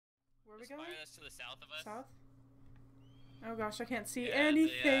we going? Spire that's to the south of us. South? Oh gosh, I can't see Yeah,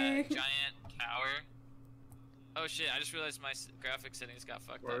 anything. The giant tower. Oh shit, I just realized my graphic settings got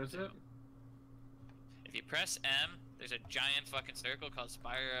fucked up. Where is it? If you press M, there's a giant fucking circle called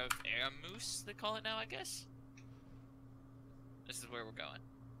Spire of Aramus, they call it now, I guess. This is where we're going.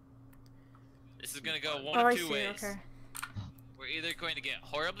 This is gonna go one of two ways. Okay. We're either going to get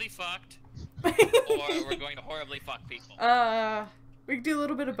horribly fucked, or we're going to horribly fuck people. We can do a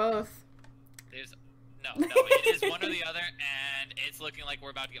little bit of both. No, it is one or the other, and it's looking like we're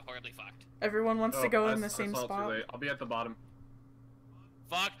about to get horribly fucked. Everyone wants to go in the same spot. Too late. I'll be at the bottom.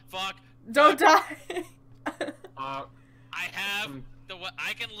 Fuck. Don't die! I have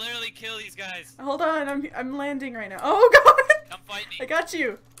I can literally kill these guys. Hold on, I'm landing right now. Oh god! Come fight me. I got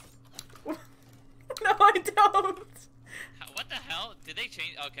you! No, I don't! What the hell? Did they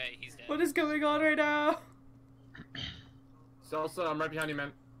change? Okay, he's dead. What is going on right now? Salsa, I'm right behind you,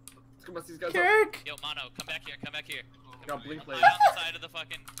 man. Let's go bust these guys Kirk! Yo, Mono, come back here. Got blink I'm blade. on the side of the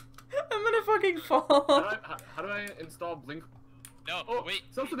fucking... I'm gonna fucking fall. How do I install blink? No, oh, wait.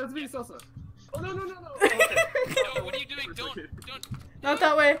 Salsa, that's me, Salsa. Oh, no. Oh, okay. No, what are you doing? Don't. Not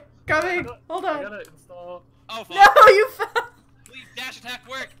that way. Coming. Hold on. I gotta install... Oh, fuck. No, you fell. Please, dash attack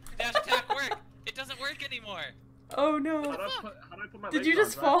work. It doesn't work anymore. Oh, no. How do I put my Did legs you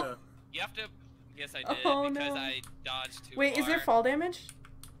just on? fall? You have to... Yes, I did, Oh, because no. I dodged too Wait, far. is there fall damage?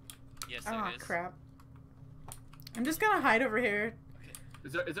 Yes, Oh, there is. crap. I'm just gonna hide over here.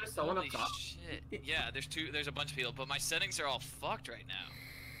 Is there someone Holy up top? shit. Yeah, there's a bunch of people, but my settings are all fucked right now.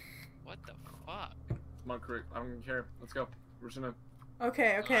 What the fuck? Come on, crew. I'm here. Let's go. We're just gonna...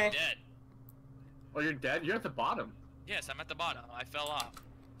 Okay. I'm dead. Oh, you're dead? You're at the bottom. Yes, I'm at the bottom. I fell off.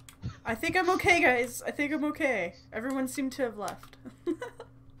 I think I'm okay, guys. I think I'm okay. Everyone seemed to have left.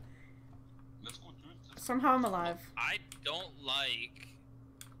 Somehow I'm alive. I don't like...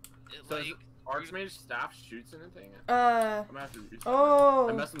 So Archmage staff shoots anything? Oh,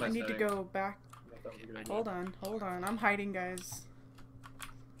 I need to go back. Hold on. I'm hiding, guys.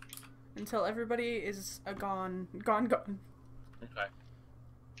 Until everybody is gone. Okay.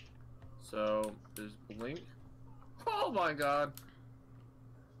 So, there's blink. Oh my god.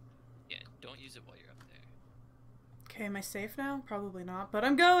 Yeah, don't use it while you're up there. Okay, am I safe now? Probably not, but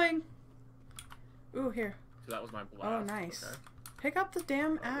I'm going! Ooh, here. So that was my blast. Oh, nice. Okay. Pick up the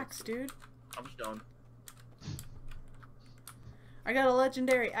damn axe, dude. I'm just going. I got a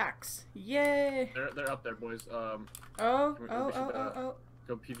legendary axe. Yay! They're up there, boys. Oh.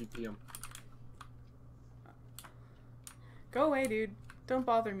 Go PvP them. Go away, dude. Don't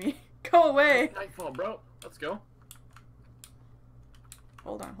bother me. Go away! Nightfall, bro. Let's go.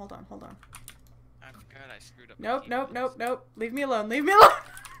 Hold on. I forgot I screwed up. Nope. Leave me alone.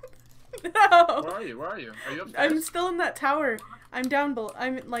 No! Where are you? Are you upstairs? I'm still in that tower. I'm down below.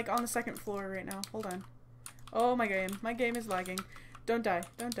 I'm like on the second floor right now. Hold on. Oh, my game is lagging. Don't die.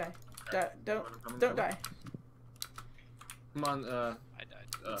 Don't die. Don't die. Come on, I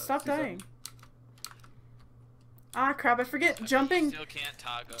died. Stop dying. Ah, crap, I forget. Jumping. You still can't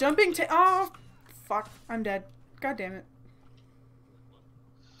toggle. Jumping to. Oh, fuck. I'm dead. God damn it.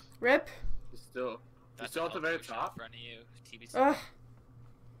 Rip. You're still at the very top? In front of you. TBC. Ugh.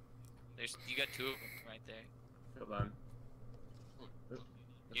 You got two of them right there. Hold on.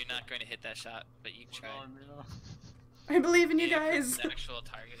 You're not going to hit that shot, but you can try. I believe in you Yeah, guys. The actual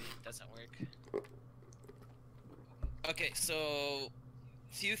targeting doesn't work. Okay, so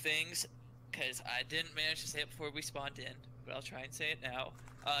few things, because I didn't manage to say it before we spawned in, but I'll try and say it now.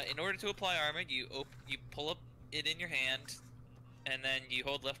 In order to apply armor, you pull up it in your hand, and then you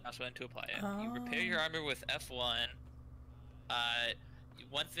hold left mouse button to apply it. Oh. You repair your armor with F1.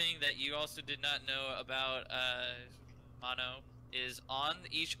 One thing that you also did not know about Mono is on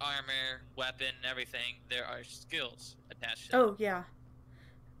each armor, weapon, and everything, there are skills attached to them. Oh, yeah.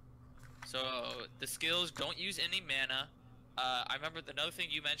 So the skills don't use any mana. I remember another thing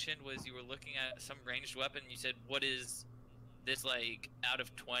you mentioned was you were looking at some ranged weapon. You said, "What is this like out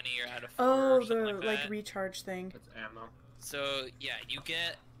of 20 or out of 4?" Oh, or something the like that. recharge thing. That's ammo. So yeah, you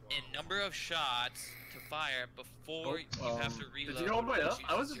get a number of shots to fire before you have to reload. Did you go all the way up? which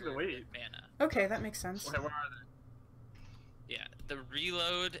I was uses just gonna your wait. Mana. Okay, that makes sense. Okay, where are they? Yeah, the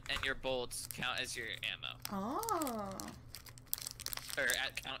reload and your bolts count as your ammo. Oh. Or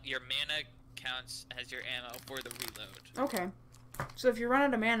your mana counts as your ammo for the reload. Okay. So if you run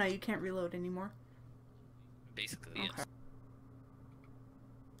out of mana, you can't reload anymore. Basically, Okay. yes.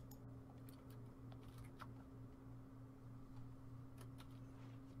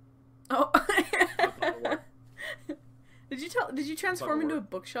 Oh. Did you transform into a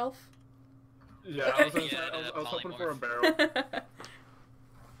bookshelf? Yeah, I was Yeah, hoping for a barrel.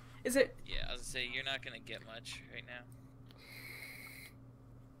 Is it? Yeah, I was gonna say you're not gonna get much right now.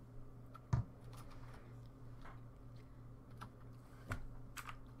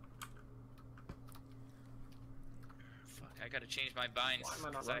 Fuck, I gotta change my binds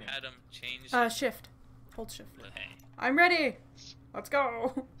because I had them changed. Shift. Hold shift. But hey. I'm ready. Let's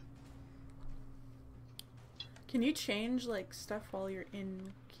go. Can you change like stuff while you're in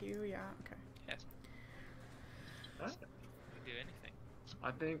queue? Yeah. Okay. Yeah. Huh? You can do anything.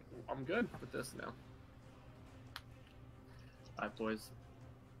 I think I'm good with this now. Alright, boys.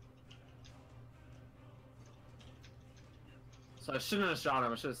 So I shouldn't have shot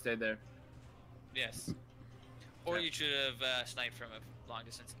him. I should have stayed there. Yes. Or Okay. you should have sniped from a long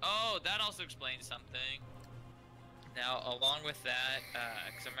distance. Oh, that also explains something. Now, along with that,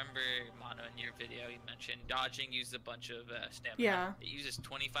 because I remember, Mono, in your video, you mentioned dodging uses a bunch of stamina. Yeah. It uses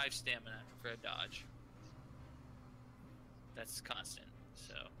 25 stamina for a dodge. That's constant,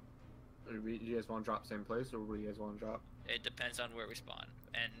 so... Do you guys want to drop same place, or where do you guys want to drop? It depends on where we spawn,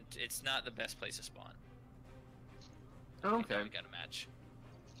 and it's not the best place to spawn. Oh, Okay. okay. We got a match.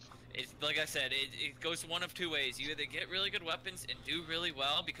 It's like I said, it goes one of two ways. You either get really good weapons and do really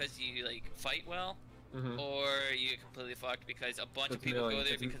well because you like fight well, or you get completely fucked because a bunch of people go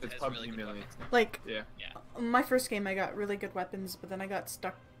there because it has really good weapons. Like, Yeah. my first game, I got really good weapons, but then I got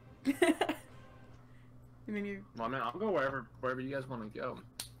stuck. And then you... Well, man, I'll go wherever you guys want to go.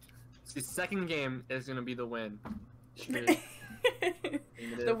 The second game is gonna be the win.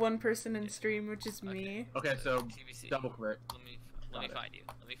 The one person in stream, which is me. Okay, so TBC. double click. Let me find you.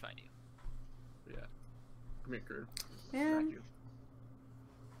 Let me find you. Yeah. Come here, crew. Man.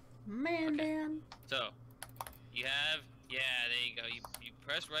 Man, Okay. Dan. So, you have, yeah, there you go. You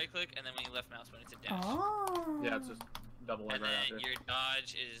press right click, and then when you left mouse, when it's a dash. Oh. Yeah, it's just double line And right then after. your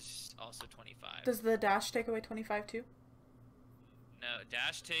dodge is also 25. Does the dash take away 25 too? No,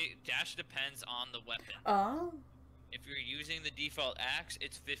 dash depends on the weapon. Oh. If you're using the default axe,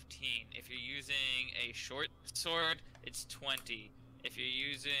 it's 15. If you're using a short sword, it's 20. If you're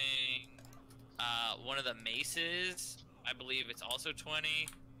using one of the maces, I believe it's also 20.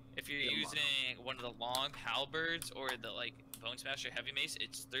 If you're using one of the long halberds or the like Bone Smasher heavy mace,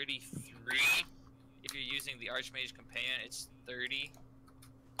 it's 33. If you're using the Archmage Companion, it's 30.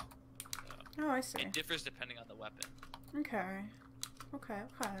 Oh, I see. It differs depending on the weapon. Okay. Okay,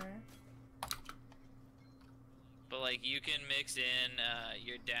 okay. But like you can mix in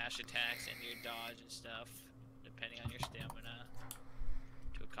your dash attacks and your dodge and stuff depending on your stamina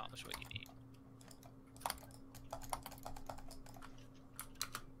to accomplish what you need.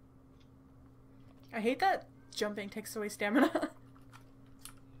 I hate that jumping takes away stamina.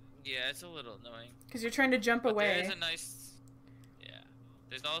 Yeah, it's a little annoying. Because you're trying to jump But away. there is a nice... Yeah.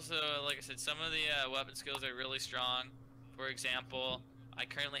 There's also, like I said, some of the weapon skills are really strong. For example, I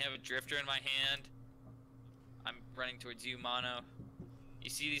currently have a drifter in my hand. I'm running towards you, Mono. You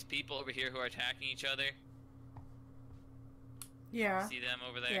see these people over here who are attacking each other? Yeah. See them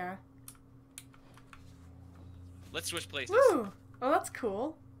over there? Yeah. Let's switch places. Woo! Oh, that's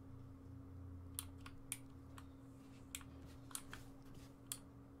cool.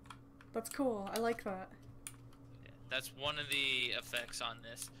 That's cool. I like that. Yeah, that's one of the effects on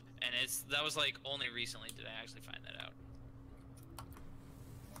this, and that was like only recently did I actually find that out.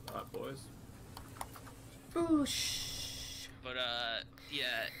 Alright, boys. Boosh. But yeah,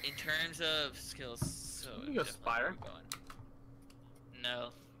 in terms of skills, so You go definitely Spire. where we're going. No,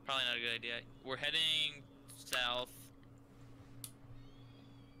 probably not a good idea. We're heading south.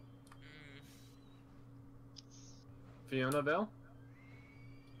 Fionaville?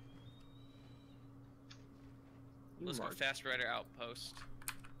 Let's go Fast Rider Outpost.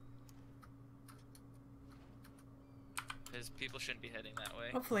 Because people shouldn't be heading that way.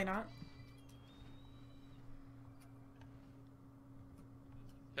 Hopefully not.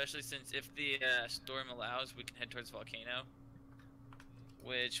 Especially since if the storm allows, we can head towards Volcano.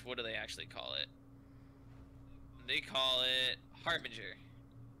 Which, what do they actually call it? They call it Harbinger.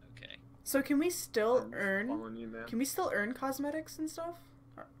 Okay. So can we still I'm earn? following you, man. Can we still earn cosmetics and stuff?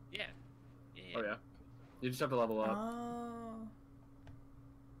 Or... Yeah. Oh yeah. You just have to level up. Oh.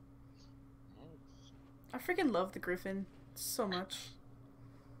 I freaking love the Griffin so much.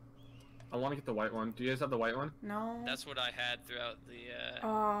 I want to get the white one. Do you guys have the white one? No. That's what I had throughout the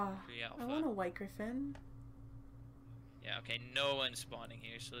pre-alpha. I want a white Griffin. Yeah, okay, no one's spawning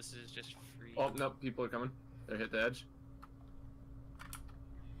here, so this is just free. Oh, no, people are coming. They hit the edge.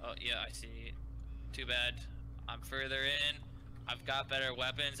 Oh, yeah, I see. Too bad. I'm further in. I've got better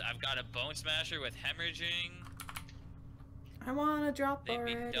weapons. I've got a Bone Smasher with hemorrhaging. I want to drop They'd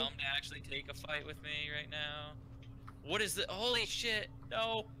already. be dumb to actually take a fight with me right now. What is the... Holy shit!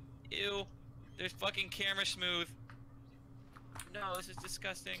 No! Ew. There's fucking camera smooth. No, this is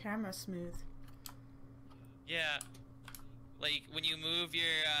disgusting. Camera smooth. Yeah. Like, when you move your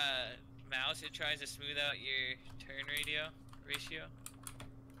mouse, it tries to smooth out your turn ratio.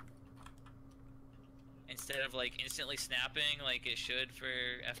 Instead of, like, instantly snapping like it should for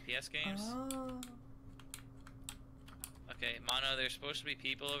FPS games. Oh. Okay, Mono, there's supposed to be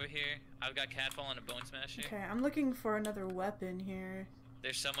people over here. I've got Catfall and a Bone Smasher. Okay, I'm looking for another weapon here.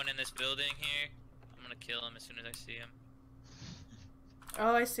 There's someone in this building here. I'm gonna kill him as soon as I see him.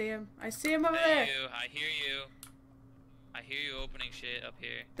 Oh, I see him. I see him over there. I hear you. I hear you opening shit up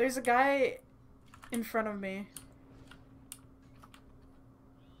here. There's a guy in front of me.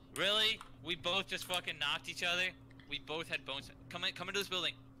 Really? We both just fucking knocked each other? We both had bones. Come into this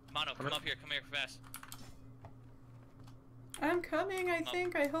building. Mono, come up here. Come here fast. I'm coming, I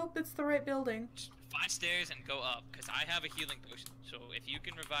think. I hope it's the right building. Just 5 stairs and go up, because I have a healing potion. So if you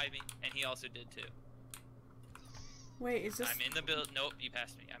can revive me, and he also did too. Wait, is this... I'm in the build. Nope, you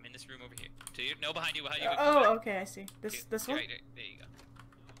passed me. I'm in this room over here. To your... No, behind you. Oh, okay, I see. This one? Right there you go.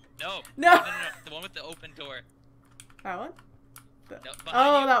 No. No. No. The one with the open door. That one? No,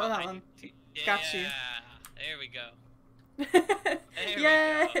 oh, you, that one. Yeah, Got you. There we go.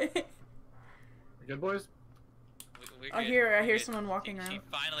 Yay! We go. You good, boys? I hear someone walking She around.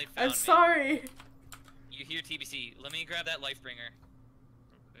 finally found I'm sorry. You hear TBC. Let me grab that life bringer.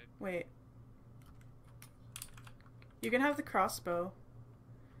 Wait. You can have the crossbow.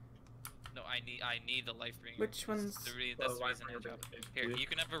 No, I need the life bringer. Which one's... That's the reason I dropped it. Here, you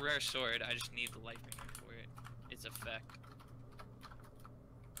can have a rare sword. I just need the life bringer for it. Its effect.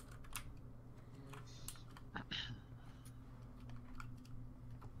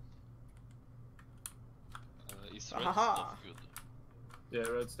 Is red Aha. stuff good? Yeah,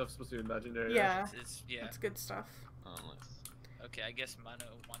 red stuff's supposed to be legendary. Yeah. Yeah. It's good stuff. Oh, nice. Okay, I guess Mono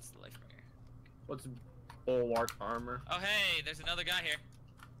wants the life bringer. What's bulwark armor? Oh, hey, there's another guy here.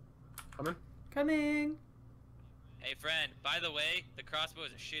 Coming? Coming. Hey, friend, by the way, the crossbow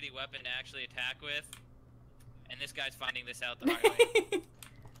is a shitty weapon to actually attack with. And this guy's finding this out the hard way.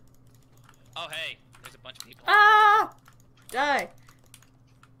 Oh, hey, there's a bunch of people. Ah! Die.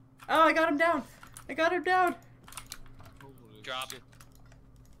 Oh, I got him down. I got him down. Drop.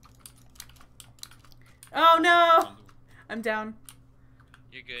 Oh, no. I'm down.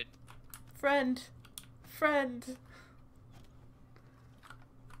 You're good. Friend.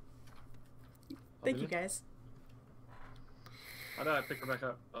 Thank you, guys. How did I pick her back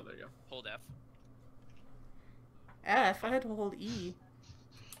up? Oh, there you go. Hold F. F? I had to hold E.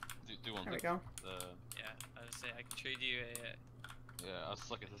 Do one There we thing. go. Yeah, I was saying I can trade you a. Yeah, I'll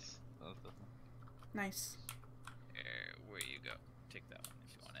suck at this. Nice. Where you go? Take that one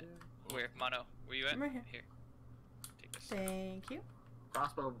if you want it. Where, Mono? Where you at? I'm right here. Here. Take this. Thank you.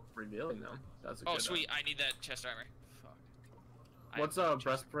 Crossbow revealing though. That's a Oh, good, sweet! I need that chest armor. Fuck. What's a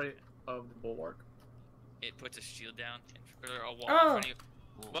breastplate of the bulwark? It puts a shield down or a wall Oh. in front of you.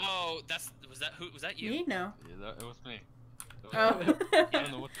 Whoa, was that you? Me? No. Yeah, it was me. Oh. I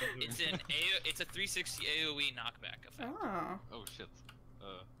don't know what to do. It's a 360 AOE knockback effect. Oh. Oh shit.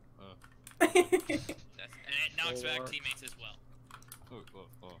 And it knocks back teammates as well.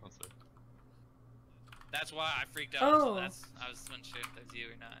 Oh, I'm sorry. That's why I freaked out. Oh. So I was unsure if that's you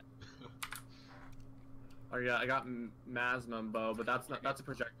or not. Oh yeah, I got Masma bow, but that's a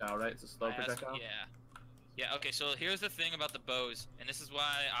projectile, right? It's a slow projectile. Yeah. Yeah. Okay. So here's the thing about the bows, and this is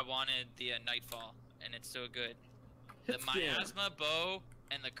why I wanted the Nightfall, and it's so good. The miasma bow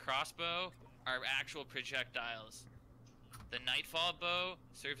and the crossbow are actual projectiles. The Nightfall bow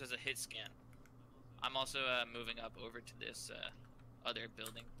serves as a hit scan. I'm also moving up over to this other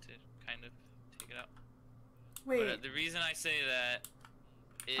building to kind of take it out. Wait. But, the reason I say that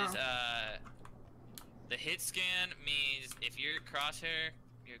is the hit scan means if your crosshair,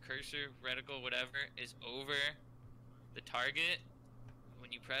 your cursor, reticle, whatever, is over the target,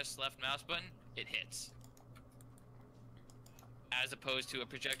 when you press left mouse button, it hits. As opposed to a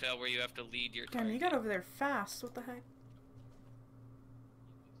projectile where you have to lead your target. Damn, you got over there fast. What the heck?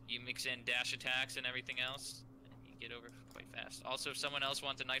 You mix in dash attacks and everything else, and you get over quite fast. Also, if someone else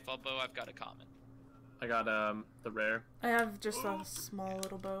wants a Nightfall bow, I've got a common. I got the rare. I have just a small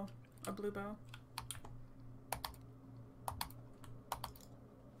little bow. A blue bow.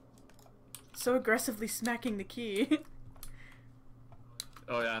 So aggressively smacking the key.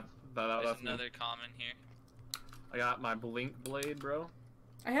 Oh yeah, There's that's another common here. I got my blink blade, bro.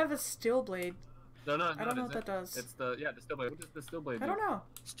 I have a steel blade. No, I don't know what that does. It's the steel blade. What does the steel blade do? I don't know.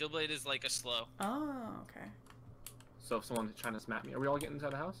 Steel blade is like a slow. Oh, okay. So if someone's trying to smack me, are we all getting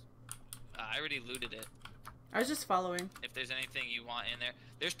inside the house? I already looted it. I was just following. If there's anything you want in there.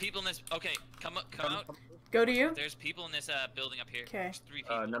 There's people in this. Okay, come out. Go to you? There's people in this building up here. Okay. There's 3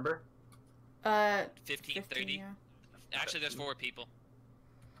 people. Number? 15, 30. Yeah. Actually, there's 4 people.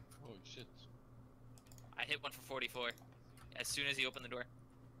 Oh shit. I hit one for 44 as soon as he opened the door.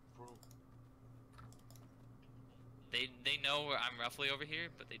 Bro. They know where I'm roughly over here,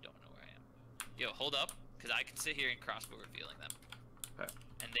 but they don't know where I am. Yo, hold up, because I can sit here and crossbow revealing them. Okay.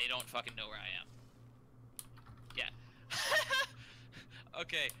 And they don't fucking know where I am. Yeah.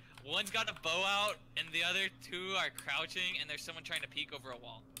 Okay, one's got a bow out, and the other 2 are crouching, and there's someone trying to peek over a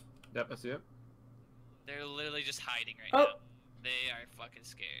wall. Yep, I see it. They're literally just hiding right Oh. now. They are fucking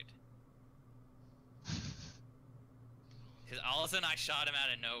scared. Because all of a sudden I shot him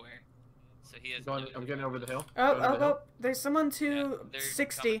out of nowhere. So he has I'm getting over the hill. Oh, there's someone Yeah,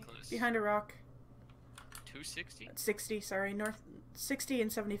 260 they're coming close. behind a rock. 260? 60, sorry, north 60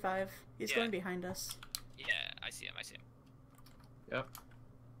 and 75. He's Yeah. going behind us. Yeah, I see him. Yep.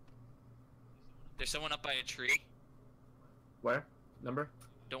 There's someone up by a tree. Where? Number?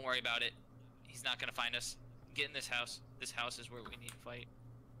 Don't worry about it. He's not gonna find us. Get in this house. This house is where we need to fight.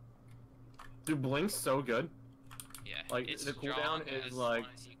 Dude, Blink's so good. Yeah, Like, it's the cooldown strong is as like-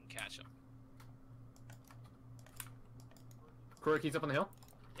 long as you can catch him. Kuroki's up on the hill.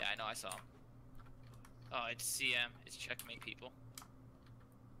 Yeah, I know, I saw him. Oh, it's CM. It's checkmate people.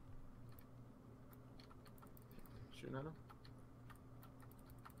 Shooting at him.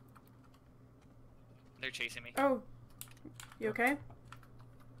 They're chasing me. Oh, you okay?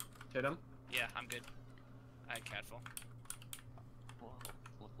 Hit him. Yeah, I'm good. I had catful. Wow.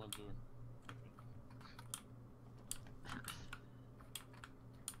 What am I doing?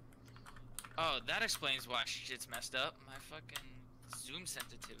 Oh, that explains why shit's messed up. My fucking zoom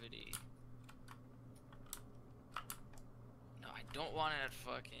sensitivity. No, I don't want it at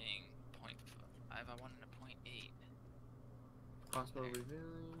fucking 0.5. I want it at 0.8. Crossbow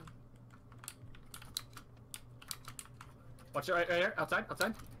revealing. Watch it right here. Outside.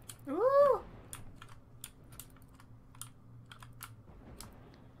 Ooh!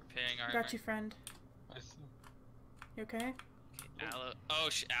 Repairing armor. Got you, friend. I see. You okay? Okay, Aloe. Oh,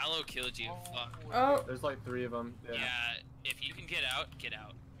 Aloe killed you. Fuck. Oh, There's like 3 of them. Yeah. If you can get out, get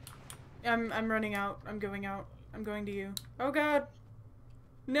out. I'm running out. I'm going out. I'm going to you. Oh god!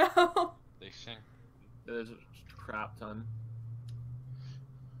 No! They sink. There's a crap ton.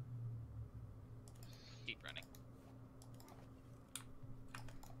 Keep running.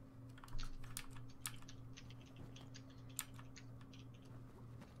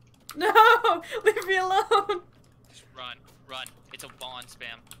 No! Leave me alone! Just run. Run. It's a bond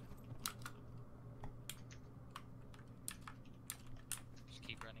spam. Just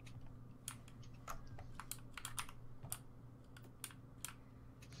keep running.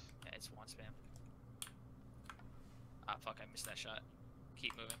 Yeah, it's one spam. Ah, fuck, I missed that shot.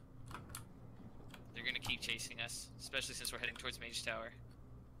 Keep moving. They're gonna keep chasing us, especially since we're heading towards Mage Tower.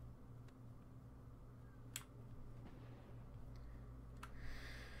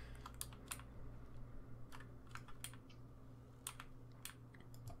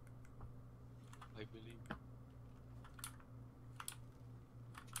 I believe.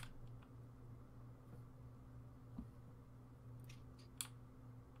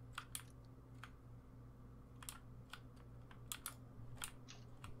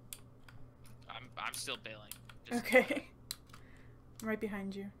 I'm still bailing. Just Okay. I'm right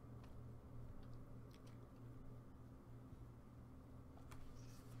behind you.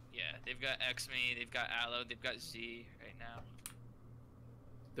 Yeah, they've got X-Me, they've got Aloe, they've got Z right now.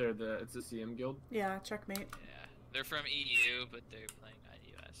 It's the CM guild. Yeah, checkmate. Yeah, they're from EU, but they're playing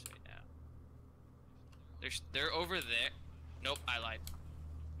IUS right now. They're over there. Nope, I lied.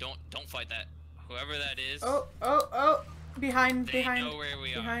 Don't fight that. Whoever that is. Oh! Behind, they behind. know where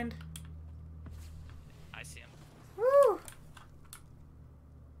we behind. are. I see him. Woo!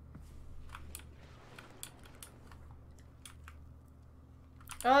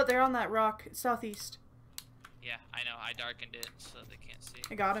 Oh, they're on that rock, southeast. Yeah, I know. I darkened it so they can't see.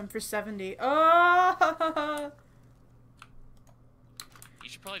 I got him for 70. Oh! You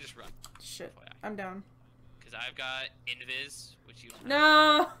should probably just run. Shit, FYI. I'm down. Because I've got Invis, which you don't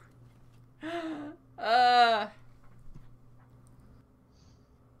have. No!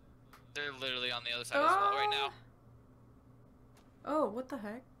 They're literally on the other side of this wall right now. Oh, what the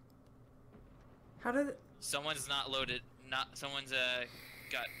heck? How did... Someone's not loaded. Someone's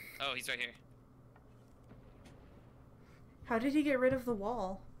got... Oh, he's right here. How did he get rid of the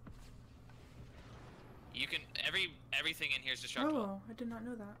wall? You can... Everything in here is destructible. Oh, I did not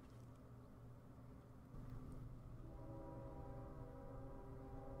know that.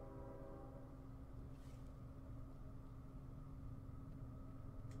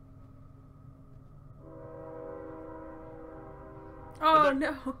 Oh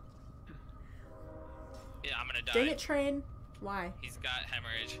no! Yeah, I'm gonna die. Dang it, train. Why? He's got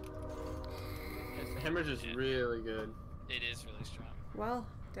hemorrhage. Yes, the hemorrhage is really good. It is really strong. Well,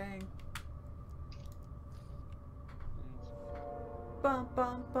 dang. Bum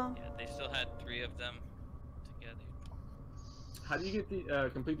bum bum. Yeah, they still had 3 of them together. How do you get the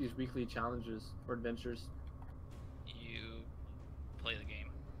complete these weekly challenges or adventures? You play the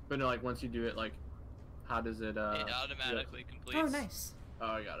game. But no, like once you do it, like how does it? It automatically completes. Oh, nice. Oh,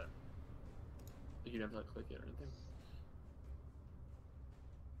 I got it. You don't have to like click it or anything.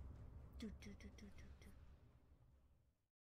 Do, do, do, do.